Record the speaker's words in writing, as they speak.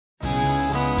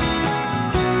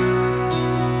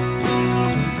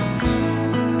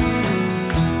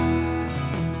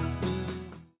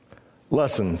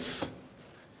Lessons.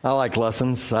 I like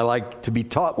lessons. I like to be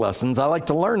taught lessons. I like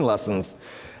to learn lessons.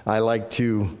 I like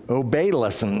to obey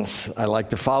lessons. I like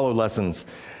to follow lessons.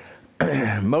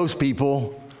 Most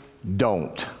people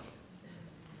don't.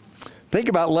 Think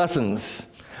about lessons.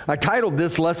 I titled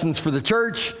this Lessons for the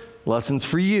Church, Lessons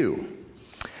for You.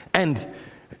 And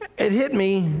it hit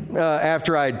me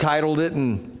after I titled it,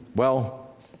 and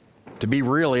well, to be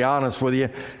really honest with you,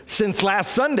 since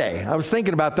last Sunday, I was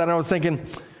thinking about that, and I was thinking,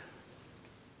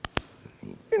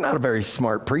 you're not a very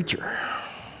smart preacher.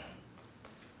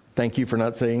 Thank you for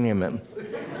not saying amen.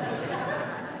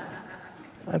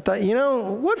 I thought,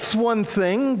 what's one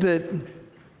thing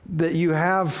that you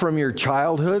have from your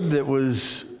childhood that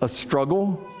was a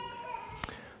struggle?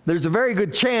 There's a very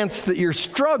good chance that your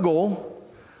struggle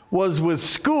was with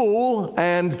school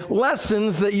and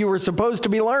lessons that you were supposed to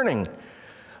be learning.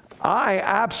 I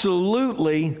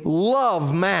absolutely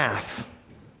love math.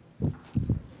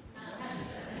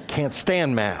 Can't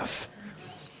stand math.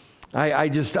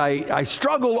 I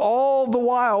struggled all the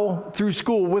while through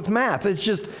school with math. It's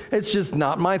just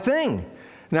not my thing.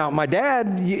 Now, my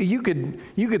dad, you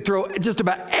could throw just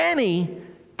about any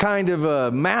kind of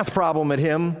a math problem at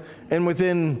him, and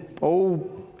within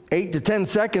 8 to 10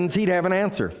 seconds, he'd have an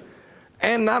answer.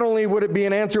 And not only would it be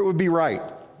an answer, it would be right.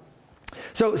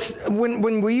 So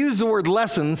when we use the word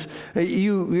lessons,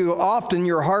 you often,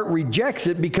 your heart rejects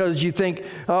it because you think,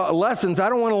 lessons, I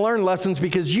don't want to learn lessons,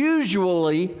 because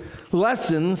usually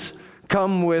lessons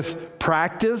come with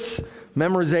practice,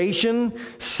 memorization,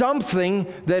 something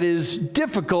that is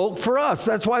difficult for us.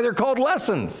 That's why they're called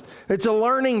lessons. It's a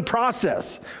learning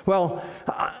process. Well,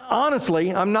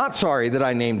 honestly, I'm not sorry that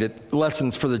I named it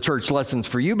Lessons for the Church, Lessons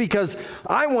for You, because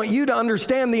I want you to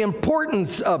understand the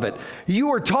importance of it. You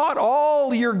were taught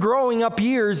all your growing up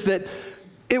years that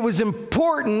it was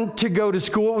important to go to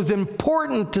school. It was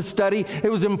important to study. It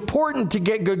was important to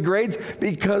get good grades,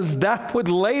 because that would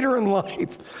later in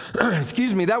life,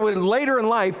 that would later in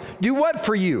life do what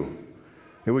for you?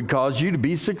 It would cause you to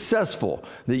be successful,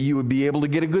 that you would be able to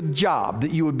get a good job,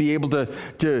 that you would be able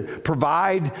to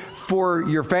provide for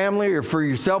your family or for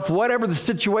yourself, whatever the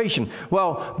situation.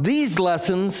 Well, these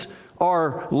lessons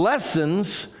are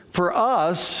lessons for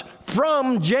us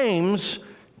from James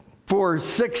for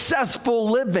successful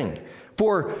living,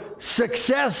 for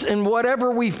success in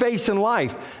whatever we face in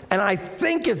life. And I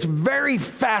think it's very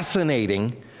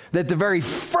fascinating that the very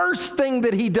first thing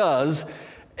that he does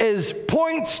is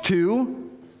points to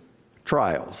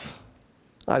trials.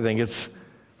 I think it's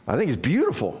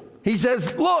beautiful. He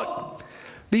says, look,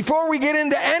 before we get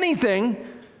into anything,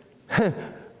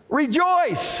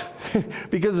 rejoice,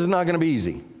 because it's not going to be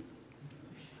easy.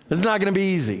 It's not going to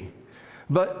be easy.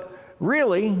 But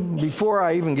really, before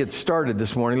I even get started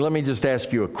this morning, let me just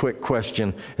ask you a quick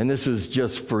question, and this is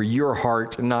just for your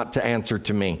heart, not to answer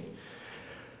to me.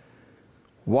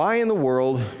 Why in the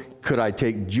world could I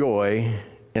take joy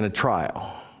in a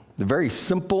trial? The very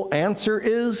simple answer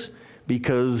is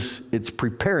because it's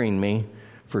preparing me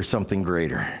for something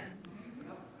greater.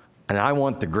 And I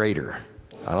want the greater.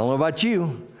 I don't know about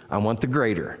you, I want the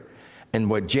greater. And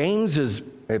what James is,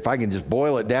 if I can just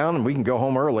boil it down and we can go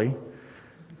home early,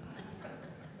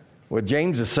 what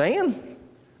James is saying,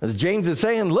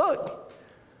 look,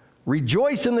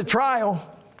 rejoice in the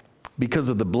trial because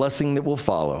of the blessing that will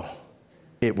follow.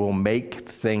 It will make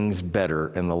things better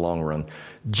in the long run.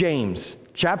 James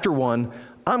chapter 1,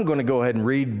 I'm going to go ahead and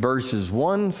read verses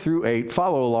 1 through 8.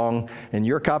 Follow along in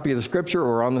your copy of the scripture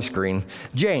or on the screen.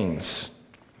 James,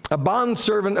 a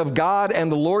bondservant of God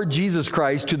and the Lord Jesus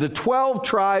Christ, to the 12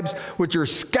 tribes which are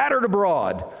scattered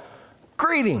abroad,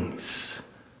 greetings.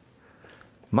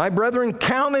 My brethren,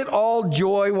 count it all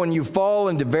joy when you fall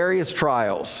into various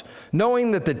trials,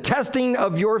 knowing that the testing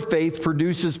of your faith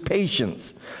produces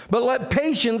patience. But let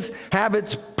patience have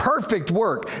its perfect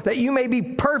work, that you may be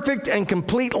perfect and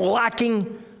complete,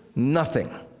 lacking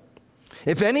nothing.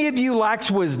 If any of you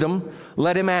lacks wisdom,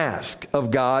 let him ask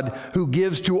of God, who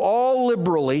gives to all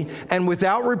liberally and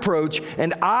without reproach,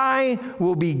 and I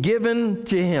will be given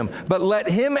to him. But let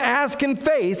him ask in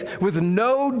faith with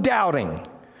no doubting.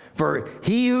 For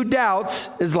he who doubts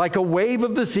is like a wave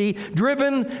of the sea,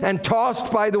 driven and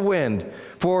tossed by the wind.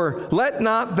 For let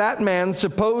not that man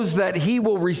suppose that he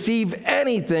will receive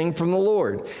anything from the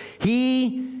Lord.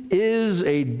 He is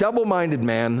a double-minded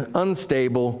man,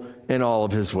 unstable in all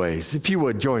of his ways. If you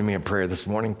would join me in prayer this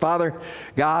morning. Father,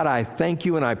 God, I thank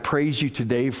you and I praise you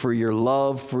today for your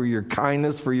love, for your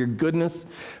kindness, for your goodness.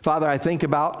 Father, I think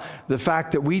about the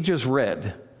fact that we just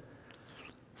read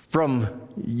from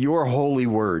your holy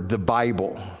word, the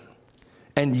Bible.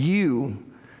 And you,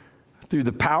 through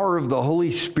the power of the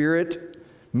Holy Spirit,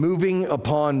 moving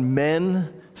upon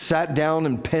men, sat down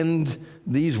and penned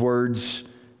these words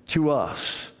to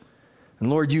us. And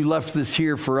Lord, you left this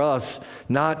here for us,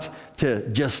 not to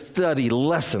just study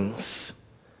lessons.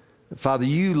 Father,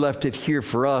 you left it here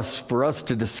for us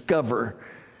to discover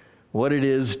what it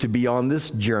is to be on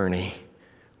this journey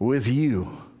with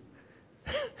you.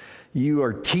 You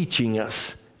are teaching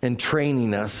us and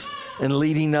training us and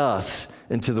leading us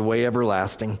into the way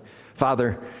everlasting.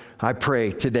 Father, I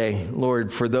pray today,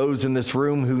 Lord, for those in this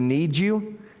room who need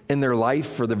you in their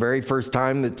life for the very first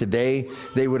time, that today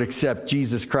they would accept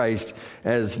Jesus Christ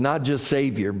as not just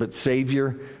Savior, but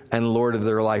Savior and Lord of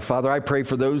their life. Father, I pray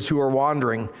for those who are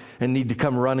wandering and need to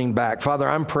come running back. Father,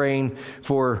 I'm praying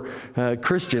for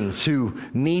Christians who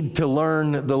need to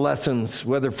learn the lessons,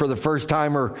 whether for the first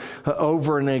time or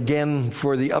over and again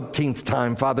for the upteenth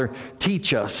time. Father,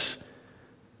 teach us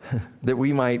that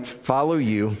we might follow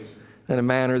you in a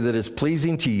manner that is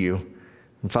pleasing to you,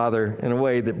 and Father, in a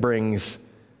way that brings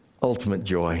ultimate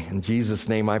joy. In Jesus'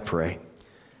 name I pray.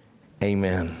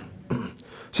 Amen.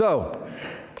 So,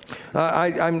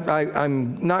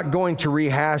 I'm not going to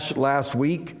rehash last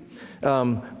week,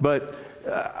 but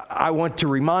I want to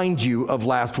remind you of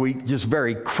last week just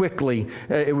very quickly.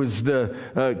 It was the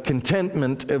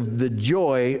contentment of the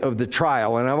joy of the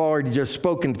trial, and I've already just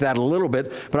spoken to that a little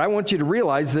bit, but I want you to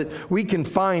realize that we can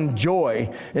find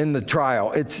joy in the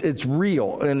trial. It's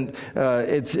real, and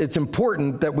it's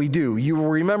important that we do. You will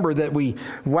remember that we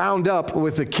wound up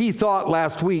with a key thought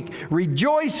last week: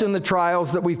 rejoice in the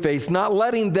trials that we face, not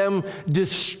letting them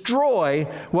destroy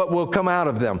what will come out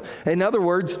of them. In other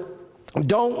words,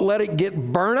 don't let it get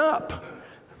burned up.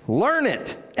 Learn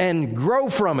it and grow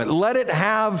from it. Let it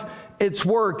have its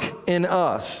work in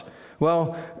us.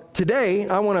 Well, today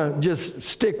I want to just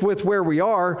stick with where we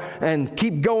are and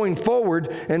keep going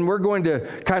forward, and we're going to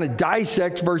kind of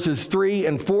dissect verses 3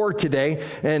 and 4 today,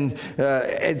 and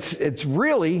it's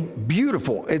really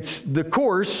beautiful. It's the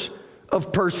course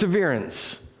of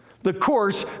perseverance. The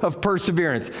course of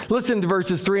perseverance. Listen to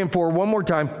verses 3 and 4 one more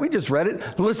time. We just read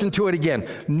it. Listen to it again.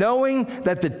 Knowing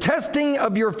that the testing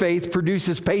of your faith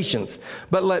produces patience,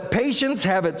 but let patience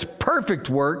have its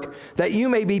perfect work, that you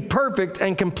may be perfect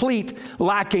and complete,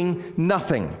 lacking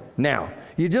nothing. Now,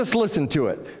 you just listen to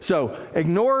it. So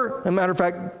ignore, as a matter of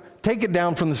fact, take it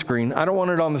down from the screen. I don't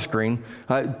want it on the screen.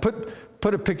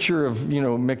 Put a picture of,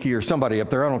 Mickey or somebody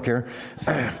up there. I don't care.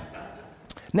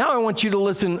 Now I want you to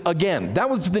listen again. That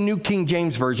was the New King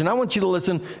James Version. I want you to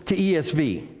listen to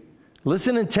ESV.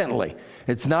 Listen intently.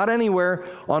 It's not anywhere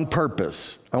on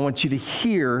purpose. I want you to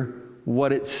hear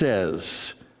what it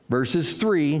says. Verses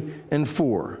 3 and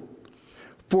 4.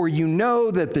 For you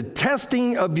know that the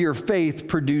testing of your faith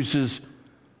produces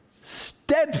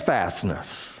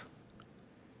steadfastness.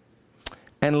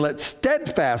 And let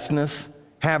steadfastness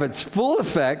have its full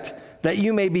effect, that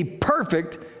you may be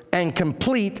perfect and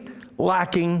complete,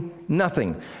 lacking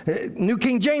nothing. New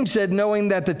King James said, knowing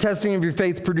that the testing of your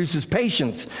faith produces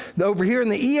patience. Over here in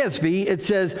the ESV, it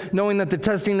says, knowing that the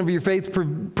testing of your faith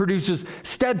produces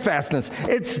steadfastness.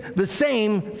 It's the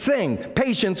same thing,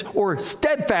 patience or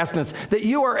steadfastness, that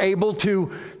you are able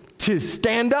to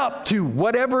stand up to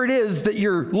whatever it is that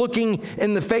you're looking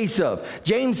in the face of.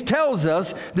 James tells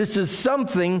us this is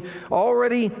something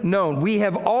already known. We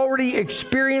have already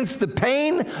experienced the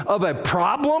pain of a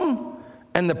problem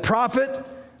and the profit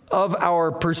of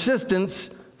our persistence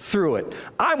through it.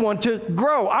 I want to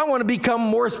grow. I want to become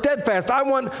more steadfast. I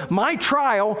want my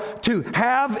trial to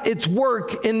have its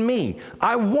work in me.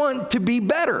 I want to be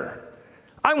better.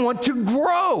 I want to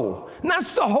grow. And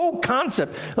that's the whole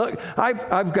concept. Look,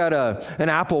 I've got an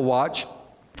Apple Watch,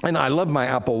 and I love my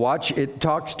Apple Watch. It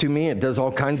talks to me. It does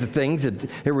all kinds of things. It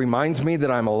reminds me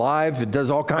that I'm alive. It does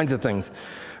all kinds of things.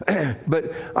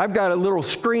 But I've got a little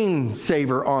screen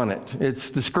saver on it. It's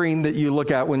the screen that you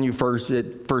look at when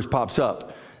it first pops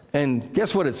up. And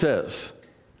guess what it says?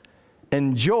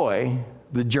 Enjoy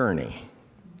the journey.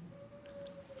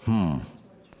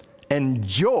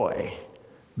 Enjoy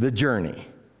the journey.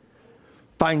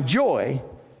 Find joy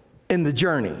in the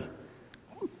journey.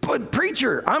 But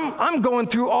preacher, I'm going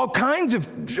through all kinds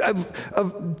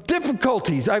of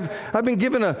difficulties. I've been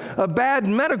given a bad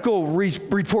medical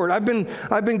report. I've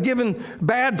been given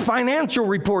bad financial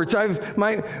reports.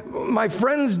 My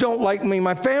friends don't like me.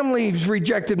 My family's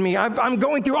rejected me. I'm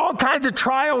going through all kinds of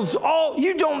trials.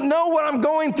 You don't know what I'm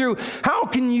going through. How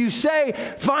can you say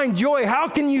find joy? How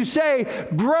can you say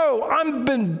grow? I've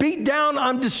been beat down.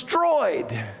 I'm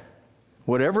destroyed.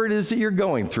 Whatever it is that you're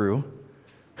going through,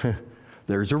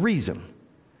 there's a reason,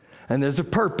 and there's a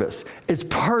purpose. It's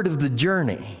part of the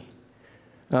journey.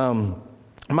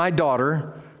 My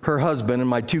daughter, her husband, and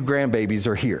my 2 grandbabies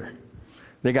are here.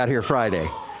 They got here Friday.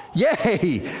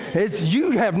 Yay!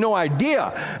 You have no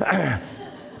idea.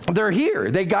 They're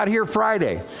here. They got here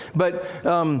Friday. But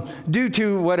due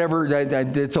to whatever,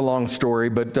 it's a long story,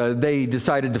 but they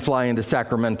decided to fly into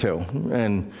Sacramento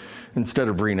and instead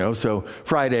of Reno. So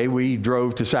Friday, we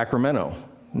drove to Sacramento.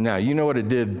 Now, you know what it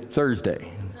did Thursday.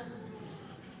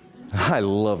 I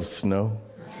love snow.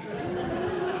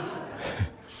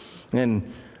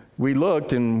 And we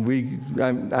looked, and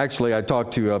I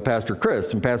talked to Pastor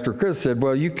Chris, and Pastor Chris said,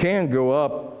 well, you can go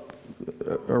up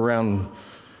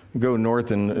go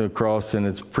north and across, and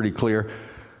it's pretty clear.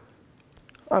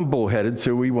 I'm bullheaded,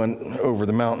 so we went over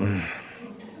the mountain.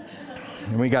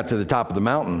 And we got to the top of the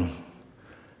mountain,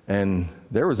 and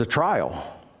there was a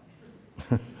trial.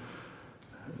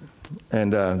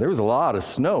 And there was a lot of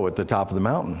snow at the top of the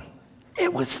mountain.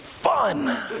 It was fun.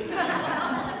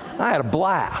 I had a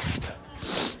blast.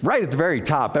 Right at the very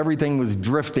top, everything was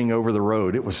drifting over the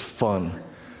road. It was fun.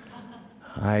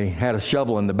 I had a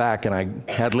shovel in the back, and I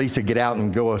had Lisa get out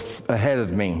and go ahead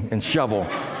of me and shovel.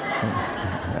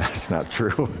 That's not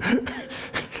true.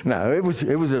 No, it was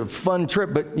a fun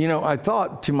trip. But, I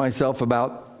thought to myself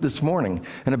about this morning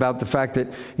and about the fact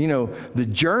that, the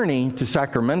journey to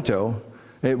Sacramento,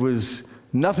 it was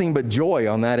nothing but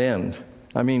joy on that end.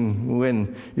 I mean,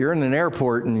 when you're in an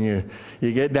airport and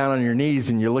you get down on your knees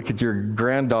and you look at your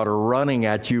granddaughter running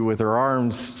at you with her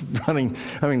arms running,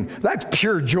 I mean, that's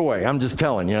pure joy. I'm just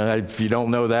telling you. If you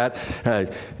don't know that,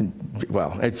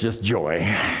 well, it's just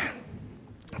joy.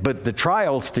 But the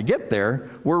trials to get there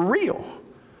were real.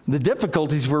 The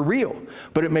difficulties were real,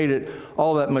 but it made it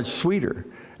all that much sweeter.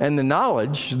 And the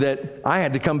knowledge that I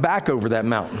had to come back over that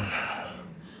mountain.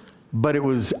 But it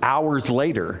was hours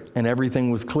later, and everything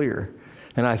was clear.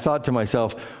 And I thought to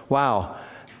myself, wow,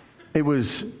 it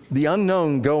was the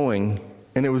unknown going,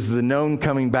 and it was the known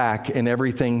coming back, and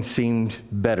everything seemed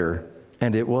better,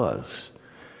 and it was.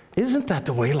 Isn't that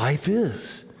the way life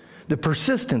is? The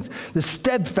persistence, the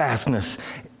steadfastness.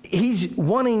 He's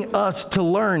wanting us to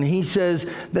learn. He says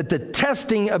that the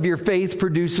testing of your faith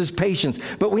produces patience.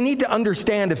 But we need to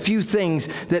understand a few things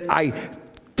that I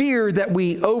fear that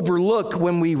we overlook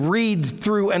when we read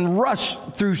through and rush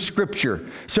through Scripture.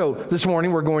 So this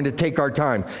morning we're going to take our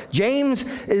time. James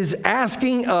is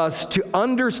asking us to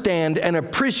understand and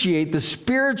appreciate the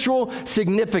spiritual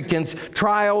significance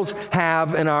trials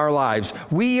have in our lives.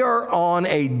 We are on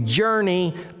a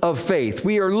journey of faith.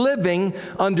 We are living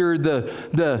under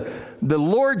the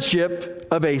lordship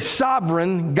of a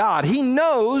sovereign God. He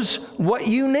knows what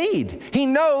you need. He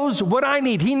knows what I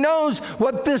need. He knows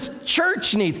what this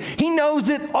church needs. He knows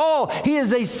it all. He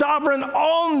is a sovereign,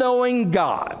 all-knowing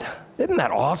God. Isn't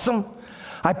that awesome?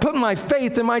 I put my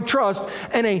faith and my trust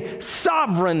in a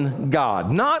sovereign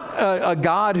God, not a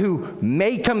God who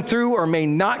may come through or may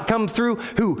not come through,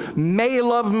 who may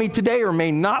love me today or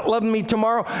may not love me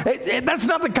tomorrow. That's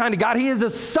not the kind of God. He is a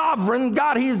sovereign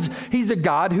God. He's a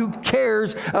God who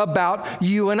cares about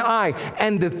you and I.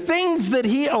 And the things that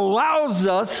he allows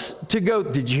us to go,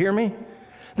 did you hear me?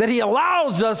 That he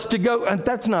allows us to go, and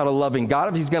that's not a loving God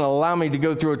if he's going to allow me to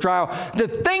go through a trial. The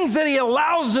things that he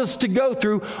allows us to go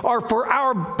through are for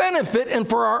our benefit and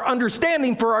for our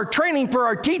understanding, for our training, for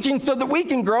our teaching, so that we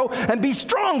can grow and be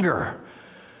stronger.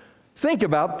 Think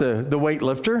about the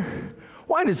weightlifter.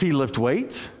 Why does he lift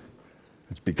weights?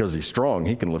 It's because he's strong.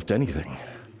 He can lift anything.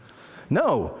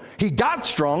 No, he got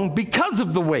strong because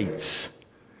of the weights.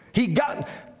 He got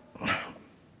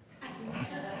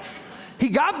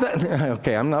that,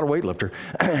 okay, I'm not a weightlifter.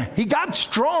 He got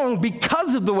strong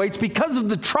because of the weights, because of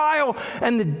the trial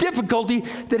and the difficulty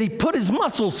that he put his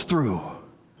muscles through.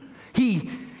 He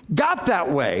got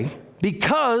that way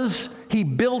because he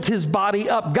built his body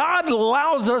up. God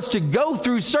allows us to go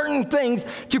through certain things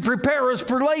to prepare us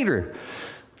for later.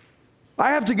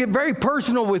 I have to get very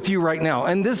personal with you right now,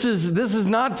 and this is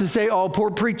not to say, oh, poor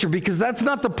preacher, because that's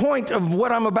not the point of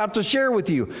what I'm about to share with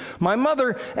you. My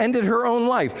mother ended her own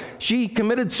life. She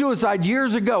committed suicide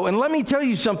years ago, and let me tell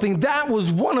you something, that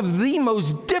was one of the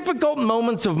most difficult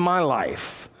moments of my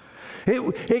life.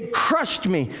 It crushed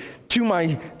me to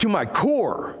my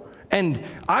core. And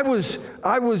I was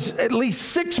at least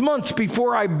 6 months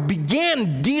before I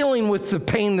began dealing with the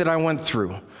pain that I went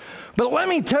through. But let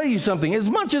me tell you something. As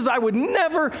much as I would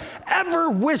never, ever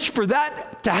wish for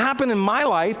that to happen in my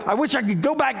life, I wish I could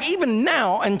go back even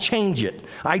now and change it.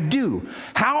 I do.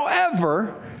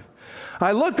 However,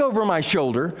 I look over my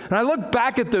shoulder, and I look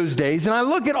back at those days, and I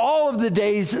look at all of the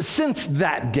days since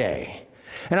that day.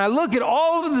 And I look at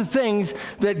all of the things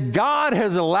that God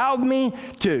has allowed me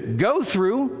to go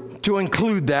through, to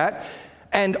include that,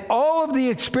 and all of the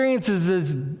experiences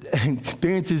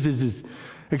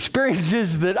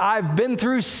experiences that I've been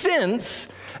through since,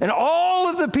 and all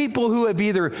of the people who have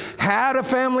either had a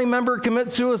family member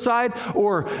commit suicide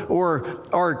or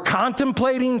are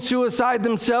contemplating suicide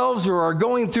themselves or are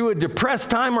going through a depressed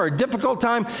time or a difficult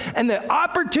time, and the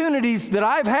opportunities that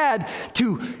I've had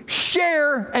to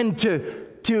share and to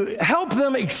help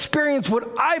them experience what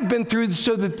I've been through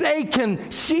so that they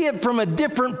can see it from a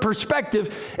different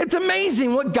perspective. It's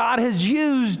amazing what God has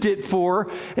used it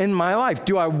for in my life.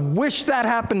 Do I wish that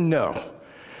happened? No.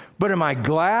 But am I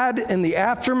glad in the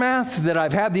aftermath that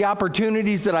I've had the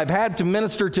opportunities that I've had to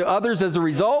minister to others as a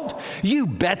result? You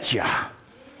betcha.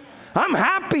 I'm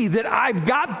happy that I've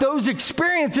got those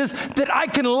experiences that I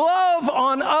can love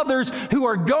on others who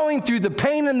are going through the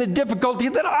pain and the difficulty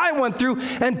that I went through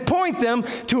and point them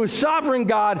to a sovereign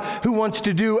God who wants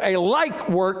to do a like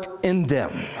work in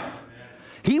them.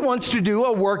 He wants to do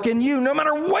a work in you. No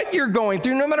matter what you're going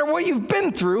through, no matter what you've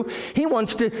been through, he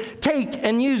wants to take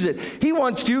and use it. He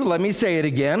wants to, let me say it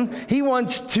again, he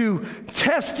wants to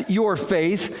test your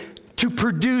faith to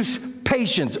produce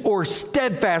patience or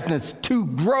steadfastness, to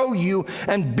grow you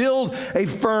and build a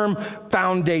firm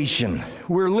foundation.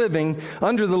 We're living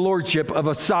under the lordship of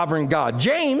a sovereign God.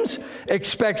 James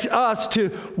expects us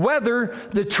to weather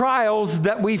the trials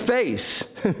that we face.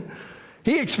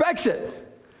 He expects it.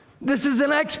 This is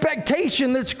an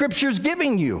expectation that Scripture's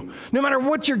giving you. No matter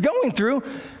what you're going through,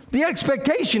 the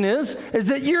expectation is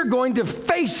that you're going to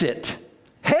face it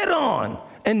head on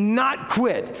and not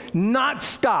quit, not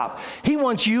stop. He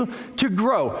wants you to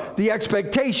grow. The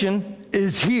expectation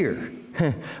is here.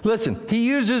 Listen, he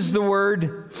uses the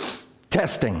word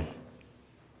testing.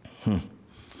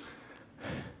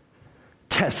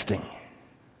 Testing.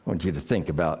 I want you to think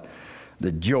about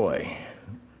the joy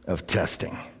of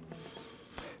testing.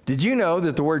 Did you know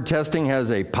that the word testing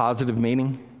has a positive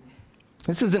meaning?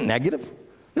 This isn't negative.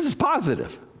 This is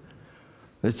positive.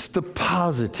 It's the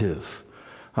positive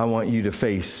I want you to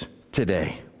face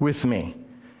today with me.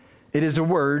 It is a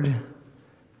word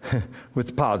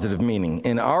with positive meaning.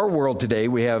 In our world today,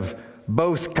 we have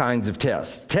both kinds of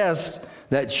tests. Tests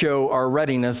that show our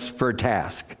readiness for a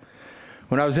task.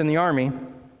 When I was in the Army,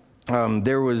 I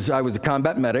was a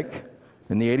combat medic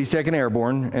in the 82nd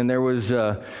Airborne, and there was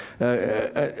a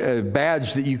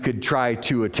badge that you could try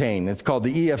to attain. It's called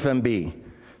the EFMB,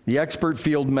 the Expert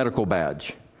Field Medical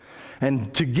Badge.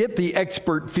 And to get the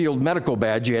Expert Field Medical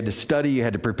Badge, you had to study, you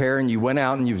had to prepare, and you went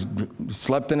out and you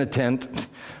slept in a tent.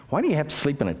 Why do you have to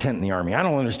sleep in a tent in the Army? I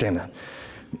don't understand that.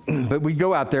 But we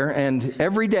go out there, and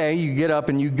every day you get up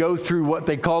and you go through what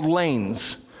they called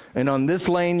lanes. And on this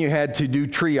lane, you had to do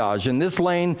triage. In this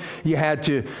lane, you had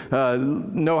to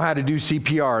know how to do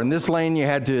CPR. In this lane, you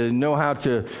had to know how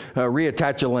to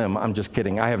reattach a limb. I'm just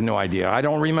kidding. I have no idea. I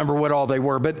don't remember what all they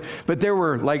were. But there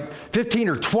were like 15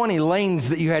 or 20 lanes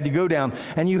that you had to go down.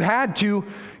 And you had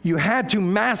to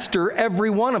master every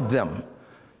one of them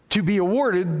to be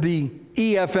awarded the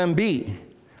EFMB.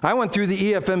 I went through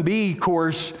the EFMB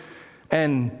course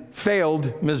and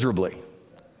failed miserably.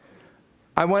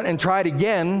 I went and tried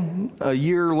again a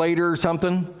year later or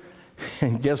something,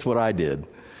 and guess what I did?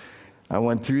 I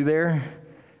went through there,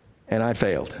 and I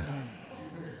failed.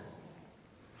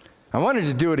 I wanted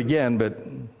to do it again, but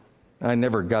I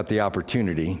never got the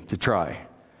opportunity to try.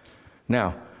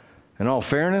 Now, in all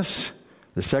fairness,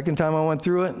 the second time I went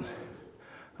through it,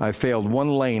 I failed one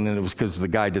lane, and it was because the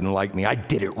guy didn't like me. I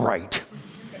did it right.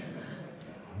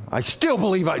 I still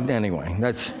believe anyway,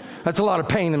 that's a lot of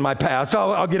pain in my past.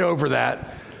 I'll get over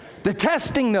that. The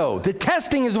testing, though, the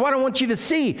testing is what I want you to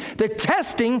see. The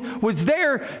testing was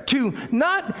there to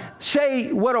not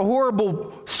say what a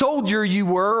horrible soldier you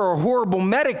were or a horrible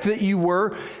medic that you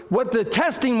were. What the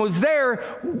testing was there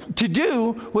to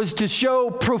do was to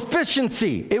show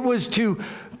proficiency. It was to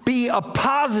be a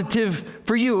positive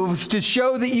for you. It was to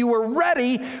show that you were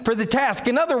ready for the task.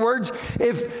 In other words,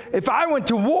 if I went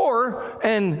to war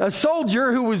and a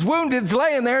soldier who was wounded is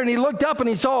laying there and he looked up and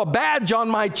he saw a badge on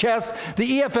my chest,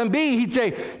 the EFMB, he'd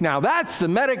say, now that's the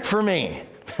medic for me.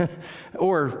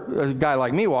 Or a guy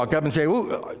like me walk up and say,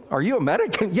 are you a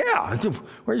medic? Yeah.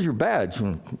 Where's your badge?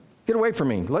 Get away from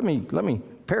me. Let me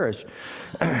perish.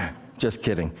 Just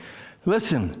kidding.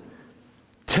 Listen.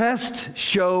 Tests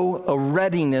show a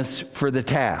readiness for the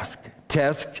task.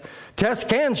 Tests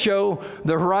can show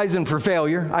the horizon for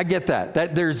failure. I get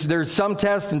that. There's some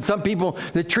tests and some people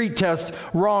that treat tests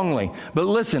wrongly. But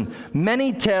listen,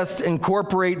 many tests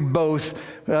incorporate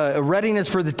both a readiness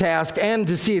for the task and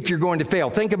to see if you're going to fail.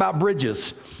 Think about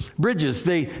bridges. Bridges,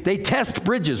 they test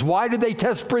bridges. Why do they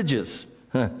test bridges?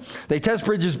 They test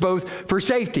bridges both for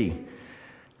safety,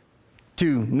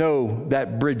 to know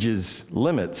that bridge's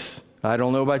limits I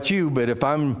don't know about you, but if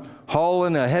I'm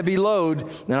hauling a heavy load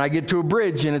and I get to a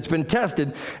bridge and it's been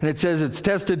tested and it says it's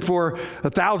tested for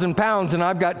 1,000 pounds and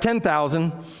I've got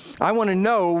 10,000, I want to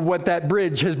know what that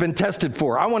bridge has been tested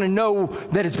for. I want to know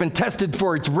that it's been tested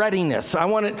for its readiness. I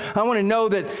want to know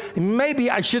that maybe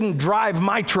I shouldn't drive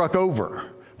my truck over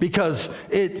because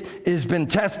it has been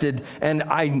tested and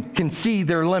I can see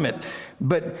their limit.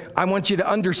 But I want you to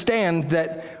understand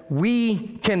that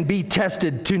we can be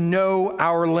tested to know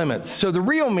our limits. So the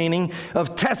real meaning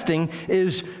of testing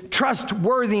is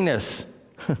trustworthiness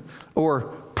or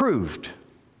proved.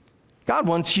 God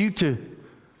wants you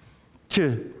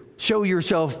to show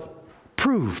yourself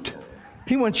proved.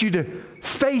 He wants you to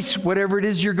face whatever it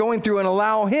is you're going through and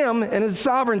allow Him and His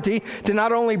sovereignty to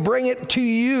not only bring it to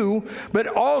you, but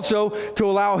also to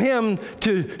allow Him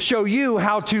to show you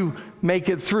how to make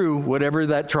it through whatever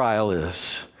that trial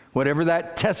is, whatever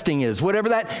that testing is, whatever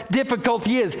that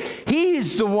difficulty is.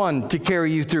 He's the one to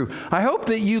carry you through. I hope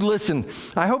that you listen.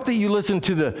 I hope that you listen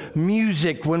to the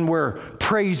music when we're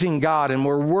praising God and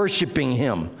we're worshiping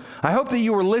Him. I hope that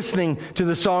you were listening to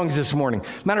the songs this morning.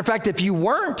 Matter of fact, if you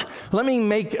weren't, let me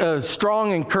make a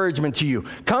strong encouragement to you.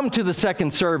 Come to the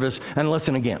second service and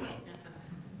listen again.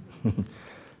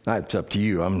 It's up to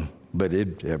you, but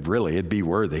it'd be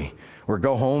worthy. Or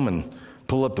go home and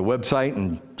pull up the website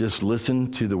and just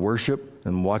listen to the worship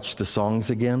and watch the songs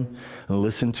again and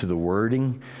listen to the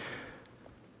wording.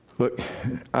 Look,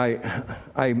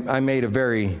 I made a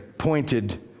very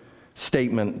pointed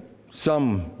statement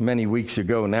many weeks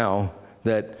ago now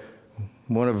that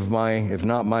one of my, if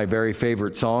not my very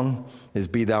favorite song is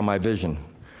Be Thou My Vision.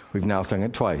 We've now sung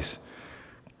it twice.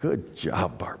 Good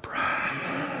job,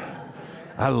 Barbara.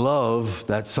 I love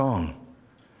that song.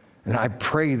 And I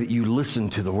pray that you listen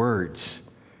to the words.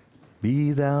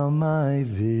 Be thou my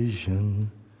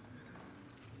vision.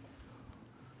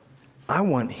 I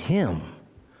want Him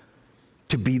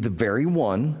to be the very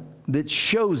one that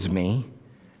shows me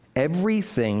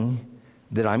everything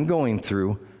that I'm going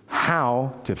through,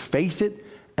 how to face it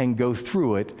and go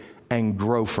through it and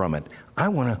grow from it. I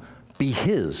want to be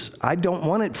His. I don't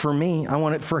want it for me. I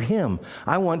want it for Him.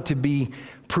 I want to be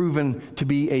proven to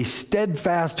be a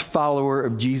steadfast follower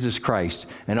of Jesus Christ.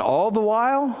 And all the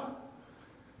while,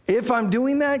 if I'm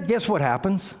doing that, guess what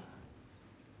happens?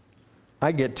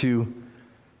 I get to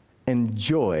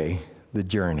enjoy the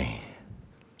journey.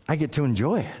 I get to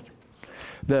enjoy it.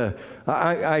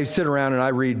 I sit around and I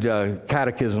read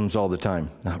catechisms all the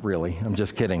time. Not really. I'm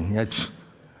just kidding.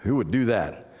 Who would do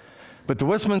that? But the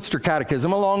Westminster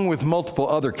Catechism, along with multiple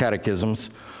other catechisms,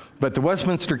 but the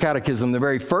Westminster Catechism, the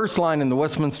very first line in the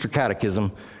Westminster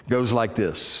Catechism goes like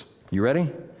this. You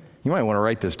ready? You might want to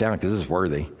write this down because this is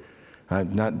worthy.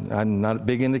 I'm not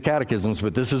big into catechisms,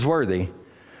 but this is worthy.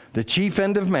 The chief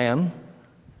end of man.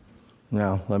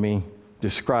 Now, let me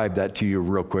describe that to you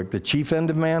real quick. The chief end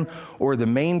of man, or the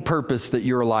main purpose that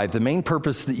you're alive, the main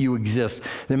purpose that you exist,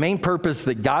 the main purpose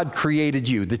that God created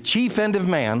you. The chief end of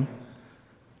man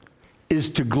is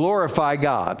to glorify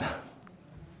God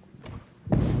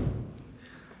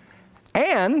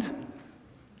and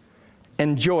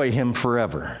enjoy Him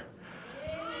forever.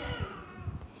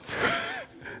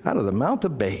 Out of the mouth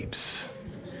of babes.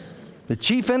 The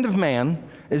chief end of man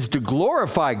is to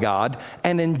glorify God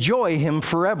and enjoy Him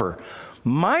forever.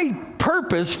 My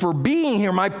purpose for being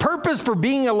here, my purpose for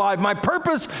being alive, my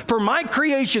purpose for my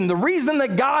creation, the reason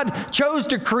that God chose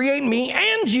to create me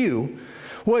and you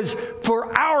was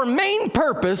for our main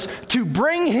purpose to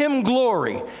bring Him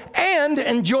glory and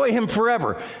enjoy Him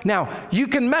forever. Now, you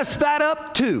can mess that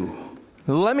up too.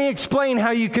 Let me explain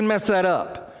how you can mess that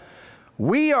up.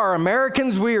 We are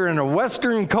Americans. We are in a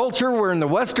Western culture. We're in the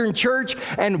Western church.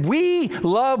 And we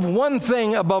love one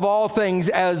thing above all things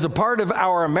as a part of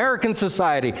our American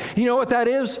society. You know what that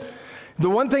is? The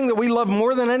one thing that we love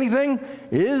more than anything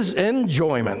is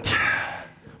enjoyment.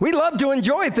 We love to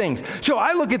enjoy things. So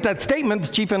I look at that statement,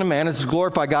 the chief end of man is to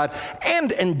glorify God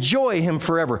and enjoy Him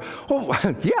forever. Well,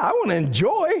 yeah, I want to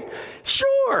enjoy.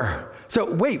 Sure.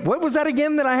 So wait, what was that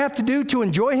again that I have to do to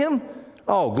enjoy Him?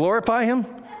 Oh, glorify Him?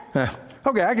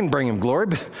 Okay, I can bring Him glory.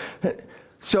 But,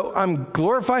 so I'm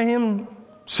glorifying Him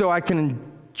so I can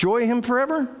enjoy Him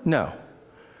forever? No.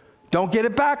 Don't get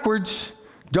it backwards.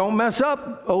 Don't mess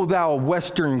up, oh thou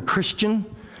Western Christian.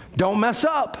 Don't mess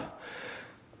up.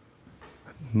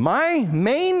 My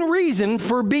main reason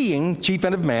for being chief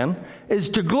end of man is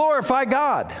to glorify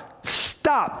God.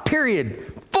 Stop,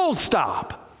 period. Full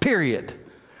stop, period.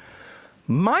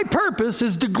 My purpose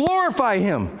is to glorify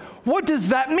Him. What does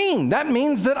that mean? That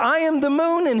means that I am the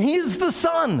moon and he's the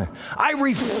sun. I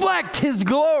reflect his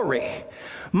glory.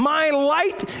 My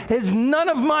light is none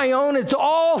of my own. It's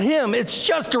all him. It's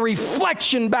just a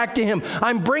reflection back to him.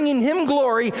 I'm bringing him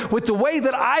glory with the way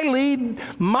that I lead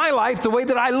my life, the way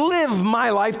that I live my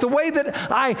life, the way that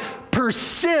I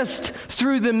persist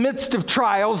through the midst of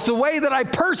trials, the way that I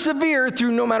persevere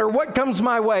through no matter what comes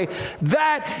my way.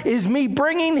 That is me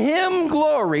bringing him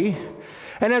glory.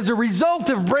 And as a result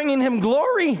of bringing him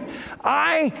glory,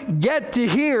 I get to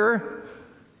hear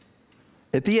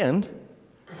at the end,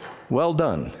 "Well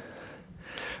done,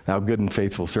 thou good and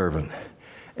faithful servant.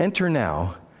 Enter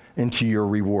now into your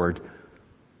reward."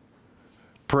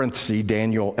 Parenthesis,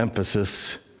 Daniel,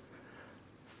 emphasis,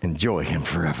 enjoy him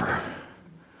forever.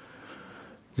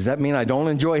 Does that mean I don't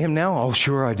enjoy him now? Oh,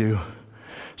 sure I do.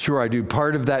 Sure I do.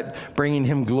 Part of that bringing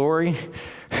him glory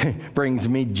brings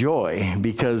me joy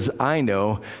because I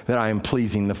know that I am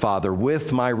pleasing the Father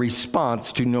with my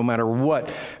response to no matter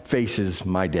what faces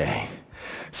my day.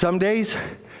 Some days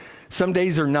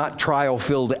are not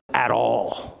trial-filled at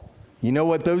all. You know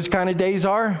what those kind of days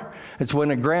are? It's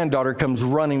when a granddaughter comes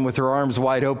running with her arms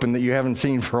wide open that you haven't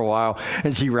seen for a while,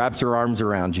 and she wraps her arms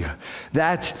around you.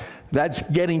 That's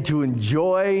getting to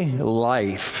enjoy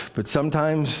life. But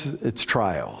sometimes it's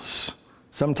trials.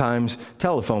 Sometimes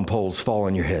telephone poles fall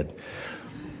on your head,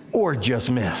 or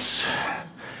just miss.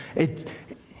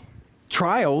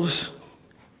 Trials,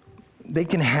 they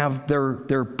can have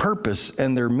their purpose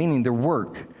and their meaning, their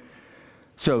work.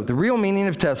 So the real meaning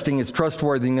of testing is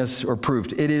trustworthiness or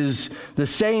proof. It is the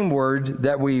same word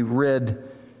that we read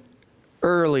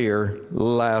earlier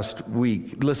last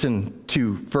week. Listen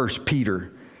to 1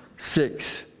 Peter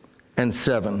 6 and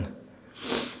 7.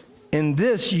 "In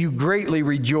this you greatly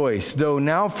rejoice, though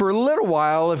now for a little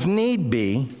while, if need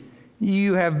be,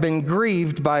 you have been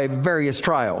grieved by various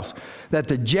trials, that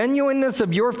the genuineness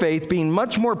of your faith, being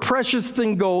much more precious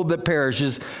than gold that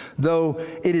perishes, though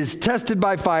it is tested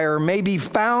by fire, may be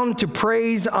found to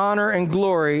praise, honor, and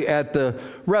glory at the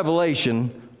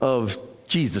revelation of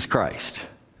Jesus Christ."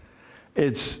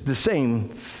 It's the same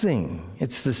thing.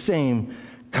 It's the same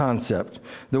concept.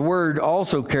 The word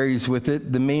also carries with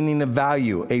it the meaning of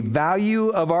value. A value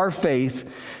of our faith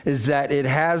is that it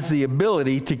has the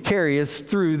ability to carry us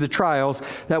through the trials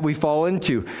that we fall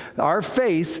into. Our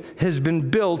faith has been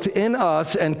built in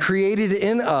us and created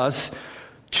in us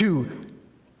to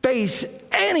face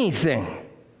anything.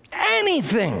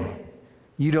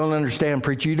 You don't understand,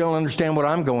 preacher. You don't understand what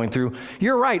I'm going through.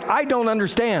 You're right. I don't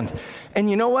understand. And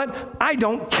you know what? I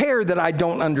don't care that I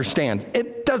don't understand.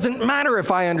 It doesn't matter if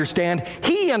I understand.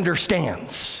 He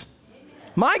understands.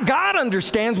 My God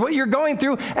understands what you're going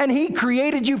through, and he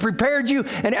created you, prepared you,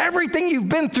 and everything you've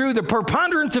been through, the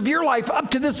preponderance of your life up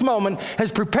to this moment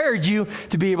has prepared you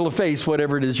to be able to face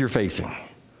whatever it is you're facing.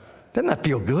 Doesn't that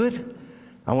feel good?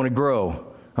 I want to grow.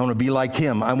 I want to be like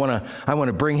him. I want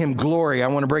to bring him glory. I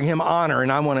want to bring him honor, and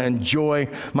I want to enjoy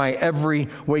my every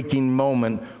waking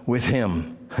moment with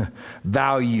him.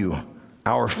 Value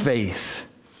our faith.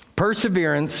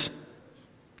 Perseverance,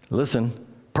 listen,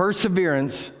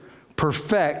 perseverance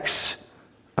perfects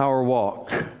our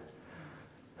walk.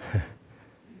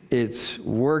 It's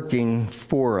working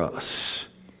for us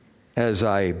as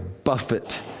I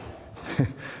buffet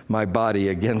my body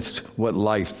against what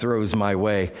life throws my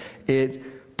way. It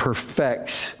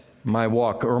perfects my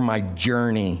walk, or my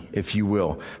journey, if you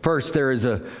will. First, there is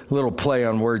a little play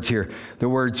on words here. The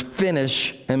words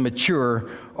finish and mature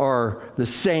are the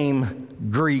same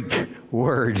Greek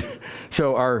word.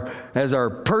 So as our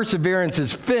perseverance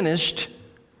is finished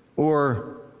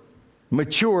or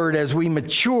matured, as we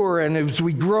mature and as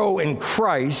we grow in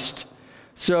Christ,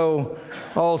 so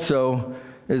also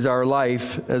is our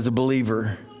life as a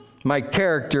believer. My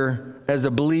character as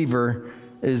a believer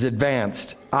is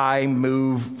advanced. I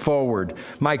move forward.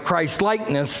 My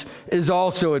Christ-likeness is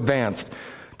also advanced.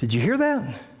 Did you hear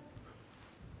that?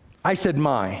 I said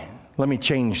my. Let me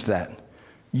change that.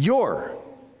 Your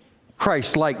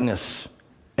Christ-likeness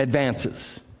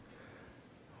advances.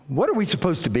 What are we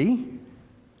supposed to be?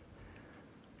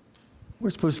 We're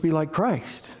supposed to be like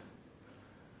Christ.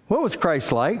 What was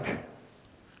Christ like?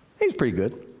 He was pretty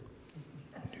good.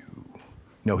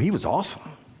 No, he was awesome.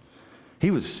 He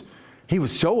was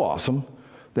so awesome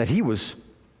that he was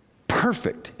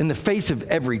perfect in the face of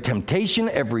every temptation,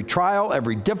 every trial,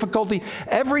 every difficulty,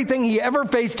 everything he ever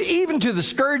faced, even to the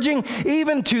scourging,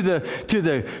 even to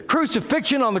the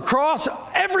crucifixion on the cross,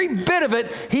 every bit of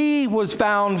it, he was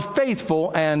found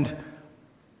faithful and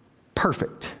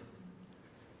perfect.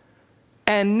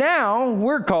 And now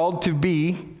we're called to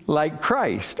be like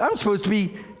Christ. I'm supposed to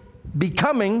be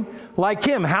becoming like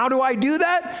him. How do I do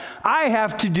that? I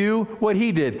have to do what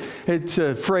he did. It's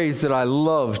a phrase that I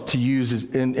love to use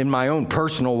in my own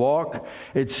personal walk.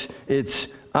 It's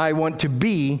I want to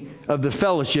be of the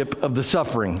fellowship of the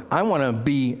suffering. I want to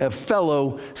be a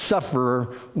fellow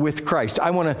sufferer with Christ.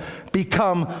 I want to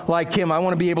become like him. I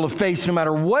want to be able to face, no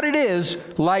matter what it is,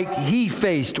 like he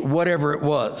faced whatever it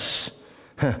was.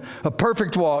 A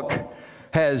perfect walk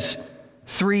has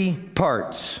 3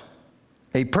 parts.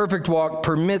 A perfect walk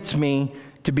permits me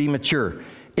to be mature.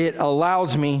 It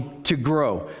allows me to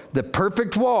grow. The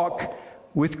perfect walk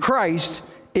with Christ,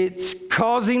 it's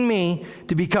causing me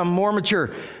to become more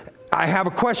mature. I have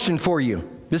a question for you.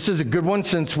 This is a good one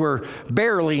since we're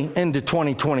barely into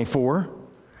 2024.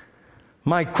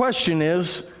 My question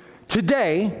is,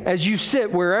 today, as you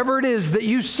sit, wherever it is that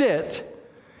you sit,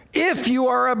 if you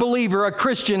are a believer, a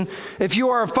Christian, if you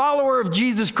are a follower of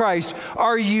Jesus Christ,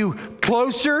 are you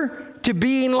closer to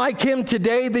being like him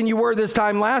today than you were this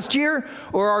time last year?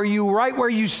 Or are you right where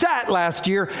you sat last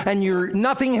year and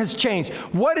nothing has changed?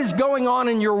 What is going on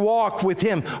in your walk with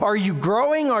him? Are you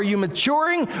growing? Are you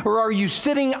maturing? Or are you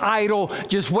sitting idle,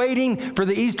 just waiting for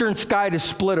the eastern sky to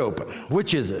split open?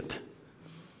 Which is it?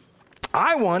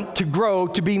 I want to grow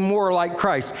to be more like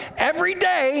Christ. Every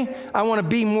day, I want to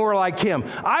be more like him.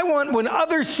 I want, when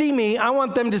others see me, I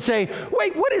want them to say,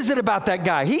 wait, what is it about that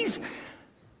guy? He's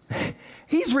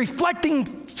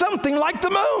reflecting something like the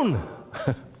moon.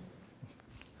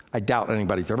 I doubt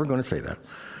anybody's ever going to say that.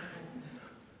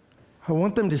 I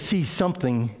want them to see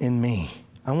something in me.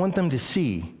 I want them to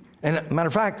see. And matter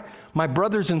of fact, my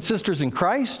brothers and sisters in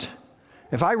Christ,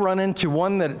 if I run into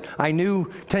one that I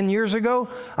knew 10 years ago,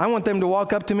 I want them to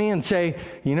walk up to me and say,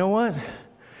 you know what?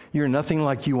 You're nothing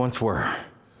like you once were.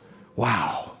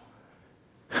 Wow.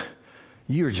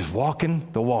 You're just walking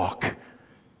the walk.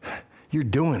 You're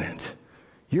doing it.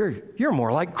 You're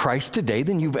more like Christ today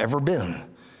than you've ever been.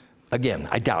 Again,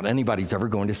 I doubt anybody's ever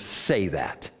going to say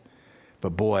that.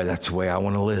 But boy, that's the way I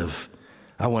want to live.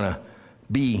 I want to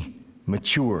be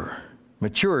mature.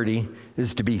 Maturity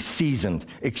is to be seasoned,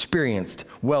 experienced,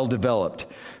 well-developed,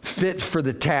 fit for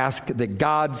the task that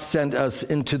God sent us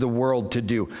into the world to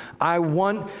do. I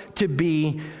want to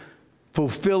be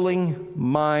fulfilling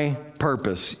my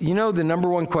purpose. You know, the number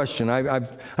one question,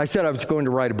 I said I was going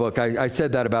to write a book. I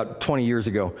said that about 20 years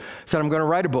ago. I said I'm going to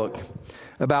write a book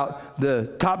about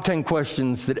the top 10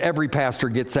 questions that every pastor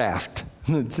gets asked.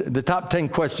 The top 10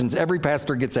 questions every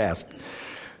pastor gets asked.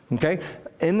 Okay?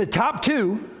 In the top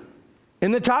two,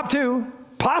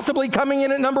 possibly coming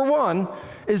in at number 1,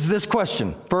 is this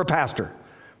question for a pastor.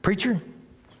 Preacher,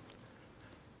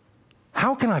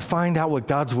 how can I find out what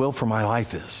God's will for my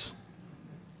life is?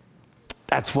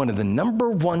 That's one of the number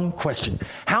 1 questions.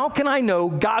 How can I know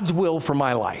God's will for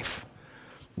my life?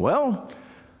 Well,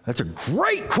 that's a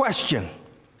great question.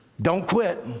 Don't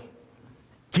quit.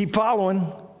 Keep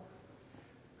following.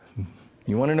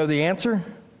 You want to know the answer?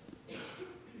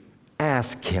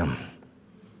 Ask him.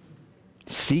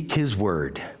 Seek his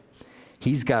word.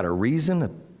 He's got a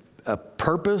reason, a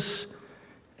purpose,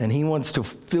 and he wants to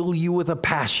fill you with a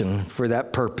passion for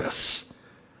that purpose.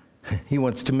 He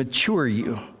wants to mature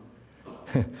you.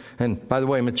 And by the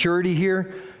way, maturity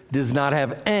here does not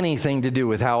have anything to do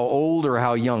with how old or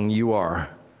how young you are.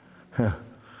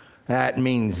 That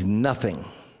means nothing.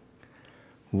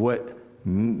 What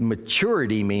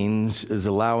maturity means is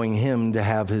allowing him to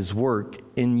have his work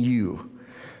in you,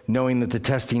 knowing that the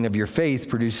testing of your faith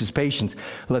produces patience.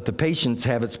 Let the patience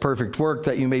have its perfect work,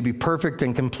 that you may be perfect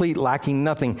and complete, lacking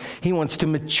nothing. He wants to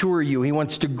mature you. He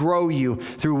wants to grow you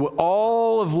through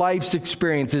all of life's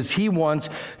experiences. He wants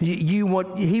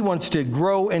to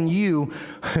grow in you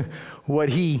what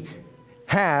he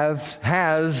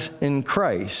has in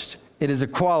Christ. It is a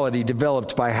quality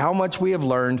developed by how much we have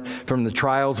learned from the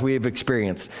trials we have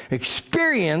experienced.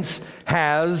 Experience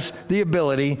has the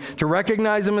ability to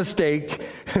recognize a mistake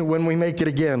when we make it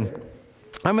again.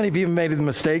 How many of you have made a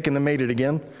mistake and then made it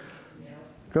again? Yeah.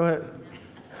 Go ahead.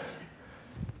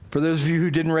 For those of you who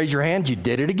didn't raise your hand, you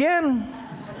did it again.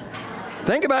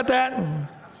 Think about that.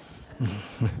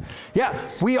 Yeah,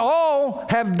 we all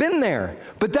have been there,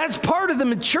 but that's part of the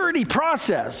maturity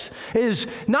process. Is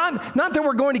not that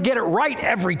we're going to get it right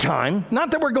every time, not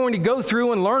that we're going to go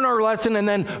through and learn our lesson and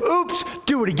then, oops,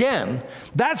 do it again.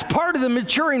 That's part of the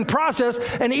maturing process,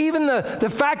 and even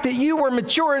the fact that you were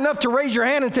mature enough to raise your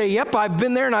hand and say, yep, I've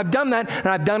been there and I've done that, and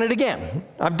I've done it again.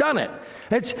 I've done it.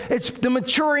 It's the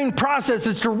maturing process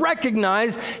is to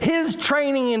recognize his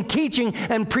training and teaching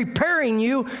and preparing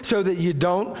you so that you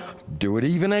don't do it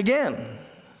even again.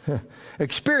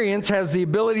 Experience has the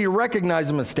ability to recognize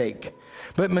a mistake.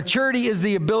 But maturity is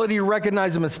the ability to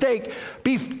recognize a mistake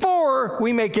before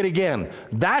we make it again.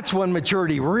 That's when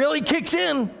maturity really kicks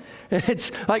in.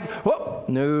 It's like, whoa,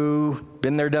 no,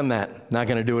 been there, done that. Not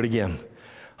going to do it again.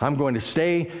 I'm going to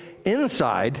stay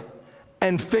inside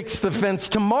and fix the fence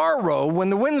tomorrow when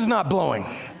the wind's not blowing.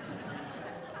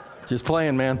 Just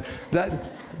playing, man.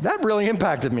 That really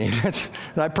impacted me. And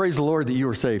I praise the Lord that you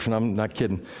were safe, and I'm not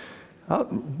kidding.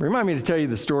 Remind me to tell you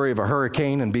the story of a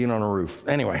hurricane and being on a roof.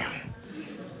 Anyway,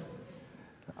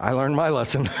 I learned my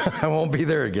lesson. I won't be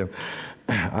there again.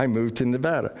 I moved to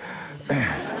Nevada.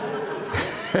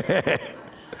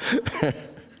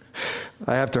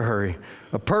 I have to hurry.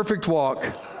 A perfect walk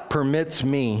permits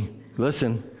me,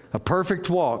 listen, a perfect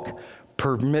walk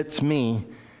permits me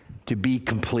to be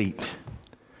complete.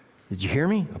 Did you hear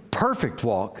me? A perfect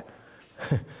walk,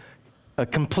 a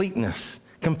completeness.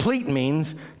 Complete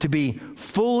means to be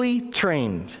fully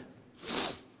trained.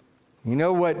 You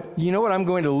know what I'm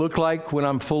going to look like when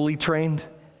I'm fully trained?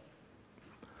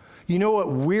 You know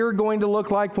what we're going to look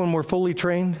like when we're fully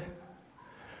trained?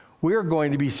 We're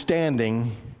going to be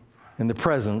standing in the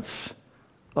presence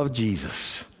of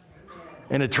Jesus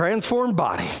in a transformed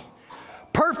body.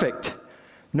 Perfect.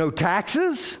 No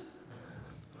taxes,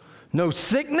 no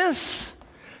sickness,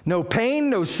 no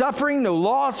pain, no suffering, no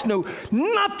loss,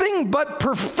 nothing but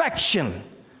perfection.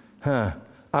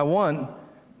 I want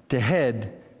to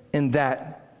head in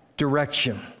that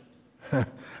direction.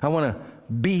 I want to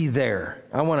be there.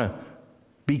 I want to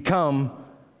become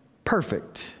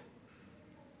perfect.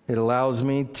 It allows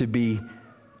me to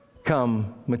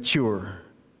become mature.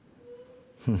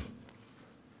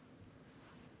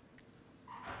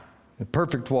 A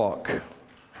perfect walk,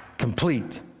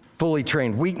 complete, fully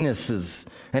trained. Weaknesses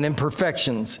and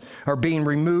imperfections are being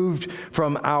removed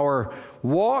from our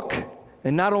walk,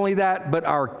 and not only that, but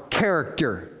our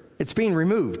character. It's being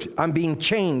removed. I'm being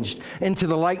changed into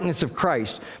the likeness of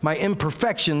Christ. My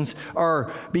imperfections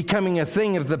are becoming a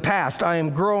thing of the past. I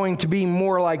am growing to be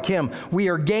more like Him. We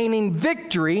are gaining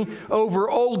victory over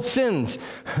old sins.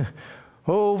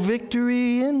 Oh,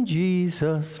 victory in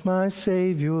Jesus, my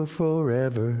Savior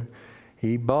forever.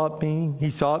 He bought me,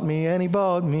 He sought me, and He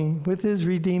bought me with His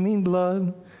redeeming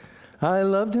blood. I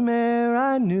loved Him ere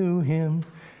I knew Him.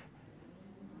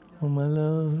 Oh, my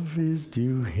love is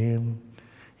due Him.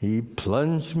 He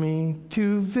plunged me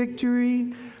to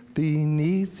victory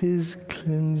beneath His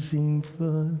cleansing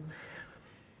flood.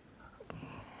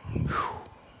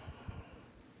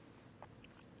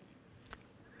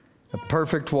 A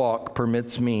perfect walk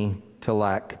permits me to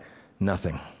lack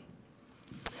nothing.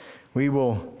 We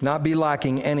will not be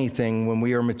lacking anything when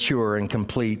we are mature and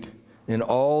complete in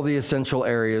all the essential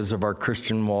areas of our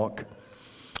Christian walk.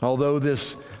 Although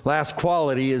this last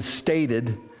quality is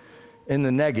stated in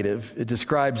the negative, it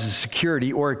describes a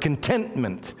security or a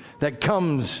contentment that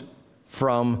comes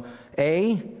from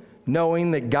A,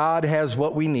 knowing that God has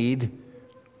what we need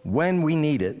when we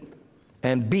need it,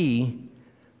 and B,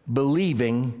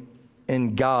 believing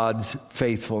in God's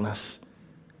faithfulness.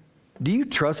 Do you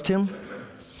trust Him?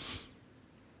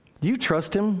 Do you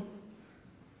trust Him?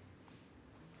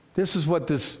 This is what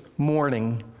this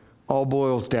morning all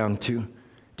boils down to.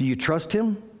 Do you trust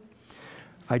Him?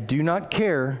 I do not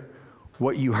care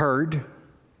what you heard.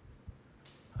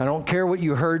 I don't care what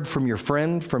you heard from your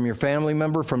friend, from your family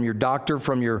member, from your doctor,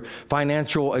 from your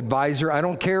financial advisor. I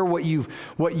don't care what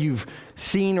you've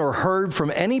seen or heard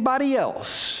from anybody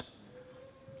else.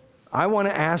 I want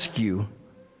to ask you,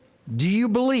 do you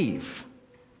believe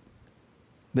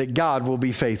that God will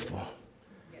be faithful?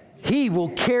 He will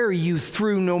carry you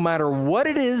through no matter what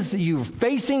it is that you're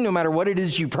facing, no matter what it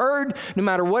is you've heard, no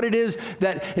matter what it is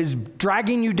that is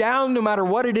dragging you down, no matter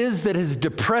what it is that has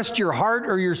depressed your heart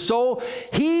or your soul.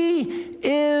 He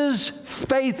is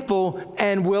faithful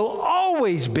and will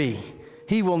always be.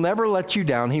 He will never let you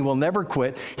down. He will never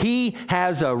quit. He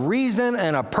has a reason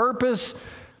and a purpose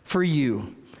for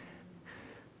you.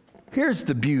 Here's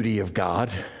the beauty of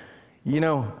God. You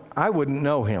know, I wouldn't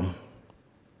know Him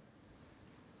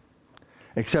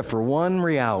except for one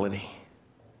reality.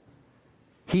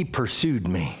 He pursued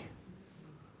me.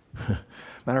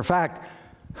 Matter of fact,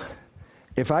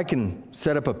 if I can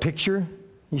set up a picture,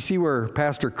 you see where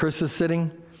Pastor Chris is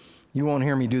sitting? You won't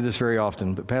hear me do this very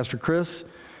often, but Pastor Chris,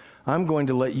 I'm going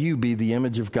to let you be the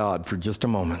image of God for just a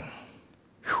moment.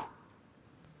 Whew.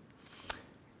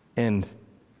 And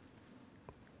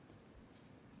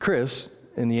Chris,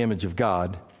 in the image of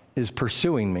God, is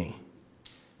pursuing me.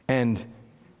 And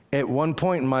at one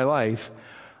point in my life,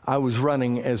 I was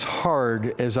running as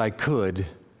hard as I could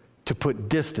to put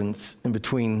distance in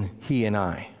between he and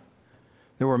I.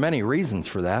 There were many reasons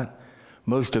for that,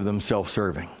 most of them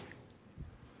self-serving.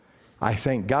 I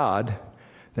thank God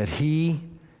that He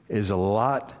is a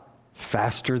lot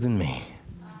faster than me.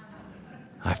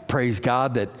 I praise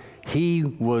God that He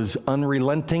was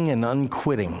unrelenting and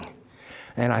unquitting.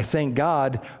 And I thank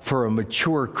God for a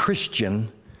mature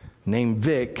Christian named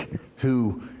Vic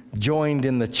who joined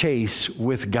in the chase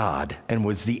with God and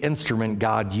was the instrument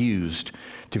God used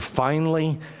to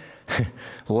finally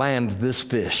land this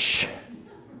fish.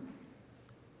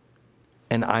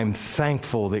 And I'm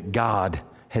thankful that God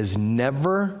has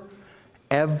never,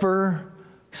 ever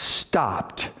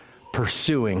stopped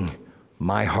pursuing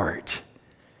my heart.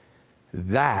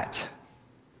 That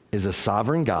is a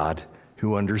sovereign God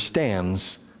who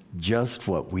understands just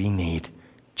what we need,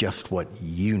 just what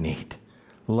you need.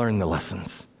 Learn the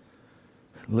lessons.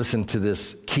 Listen to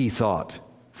this key thought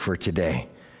for today.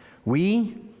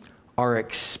 We are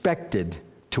expected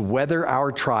to weather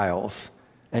our trials,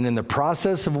 and in the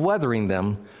process of weathering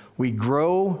them, we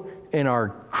grow in our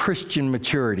Christian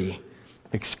maturity,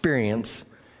 experience,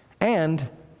 and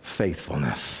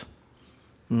faithfulness.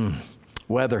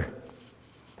 Weather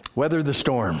the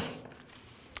storm.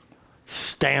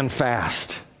 Stand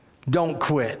fast. Don't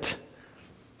quit.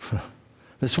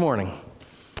 This morning,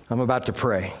 I'm about to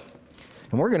pray.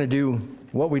 And we're going to do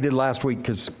what we did last week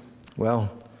because, well,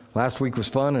 last week was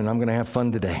fun and I'm going to have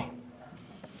fun today.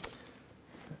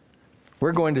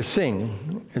 We're going to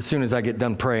sing as soon as I get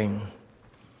done praying.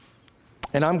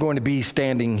 And I'm going to be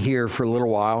standing here for a little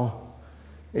while.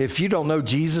 If you don't know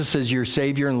Jesus as your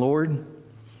Savior and Lord,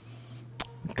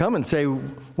 come and say,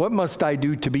 what must I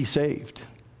do to be saved?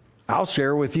 I'll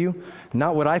share with you,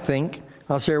 not what I think.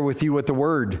 I'll share with you what the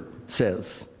Word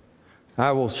says.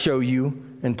 I will show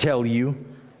you and tell you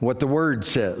what the Word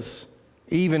says,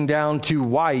 even down to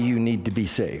why you need to be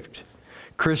saved.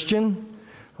 Christian,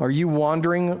 are you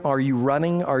wandering? Are you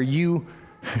running? Are you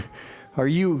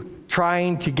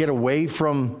trying to get away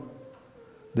from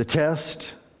the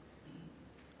test?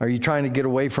 Are you trying to get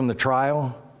away from the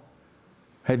trial?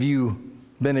 Have you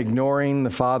been ignoring the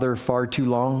Father far too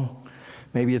long?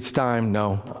 Maybe it's time.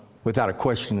 No, without a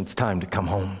question, it's time to come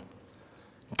home.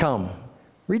 Come,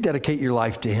 rededicate your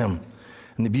life to Him.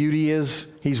 And the beauty is,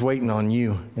 He's waiting on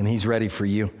you, and He's ready for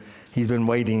you. He's been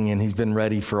waiting, and He's been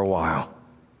ready for a while.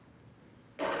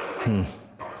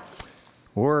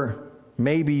 Or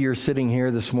maybe you're sitting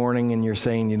here this morning, and you're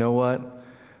saying, you know what?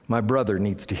 My brother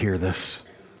needs to hear this.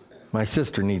 My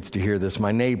sister needs to hear this.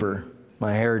 My neighbor,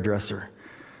 my hairdresser.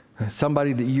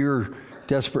 Somebody that you're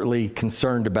desperately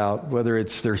concerned about, whether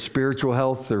it's their spiritual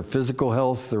health, their physical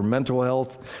health, their mental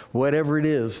health, whatever it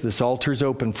is, this altar's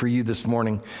open for you this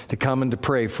morning to come and to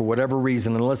pray for whatever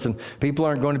reason. And listen, people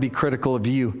aren't going to be critical of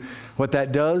you. What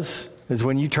that does is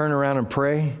when you turn around and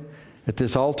pray at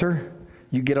this altar,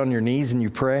 you get on your knees and you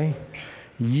pray,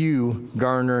 you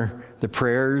garner the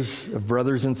prayers of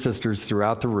brothers and sisters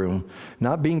throughout the room,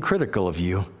 not being critical of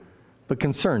you, but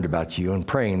concerned about you and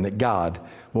praying that God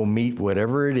will meet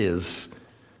whatever it is,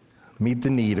 meet the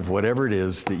need of whatever it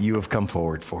is that you have come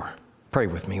forward for. Pray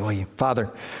with me, will you?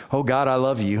 Father, oh God, I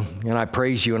love you and I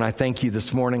praise you and I thank you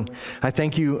this morning. I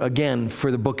thank you again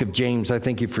for the book of James. I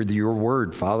thank you for your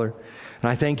word, Father. And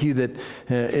I thank you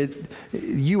that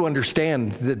you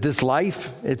understand that this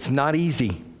life, it's not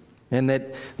easy. And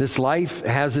that this life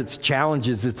has its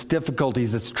challenges, its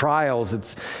difficulties, its trials,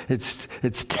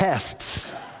 its tests.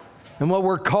 And what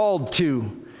we're called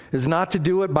to is not to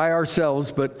do it by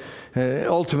ourselves, but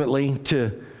ultimately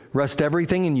to rest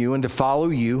everything in you and to follow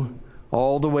you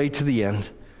all the way to the end.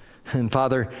 And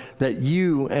Father, that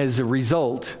you, as a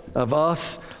result of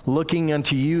us looking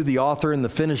unto you, the author and the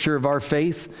finisher of our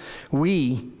faith,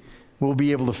 we will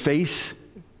be able to face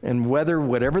and weather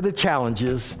whatever the challenge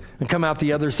is and come out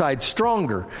the other side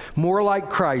stronger, more like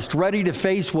Christ, ready to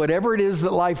face whatever it is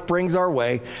that life brings our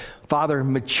way. Father,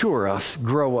 mature us,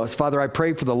 grow us. Father, I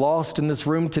pray for the lost in this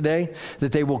room today,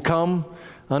 that they will come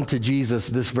unto Jesus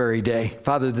this very day.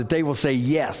 Father, that they will say,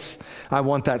 yes, I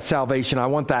want that salvation. I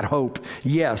want that hope.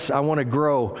 Yes, I want to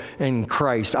grow in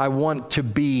Christ. I want to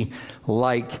be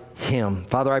like Him.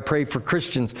 Father, I pray for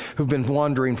Christians who've been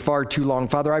wandering far too long.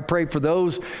 Father, I pray for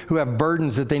those who have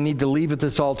burdens that they need to leave at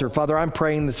this altar. Father, I'm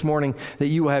praying this morning that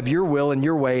you will have your will and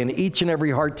your way in each and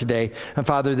every heart today. And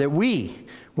Father, that we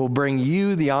will bring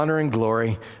you the honor and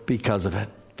glory because of it.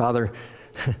 Father,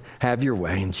 have your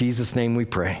way. In Jesus' name we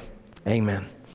pray. Amen.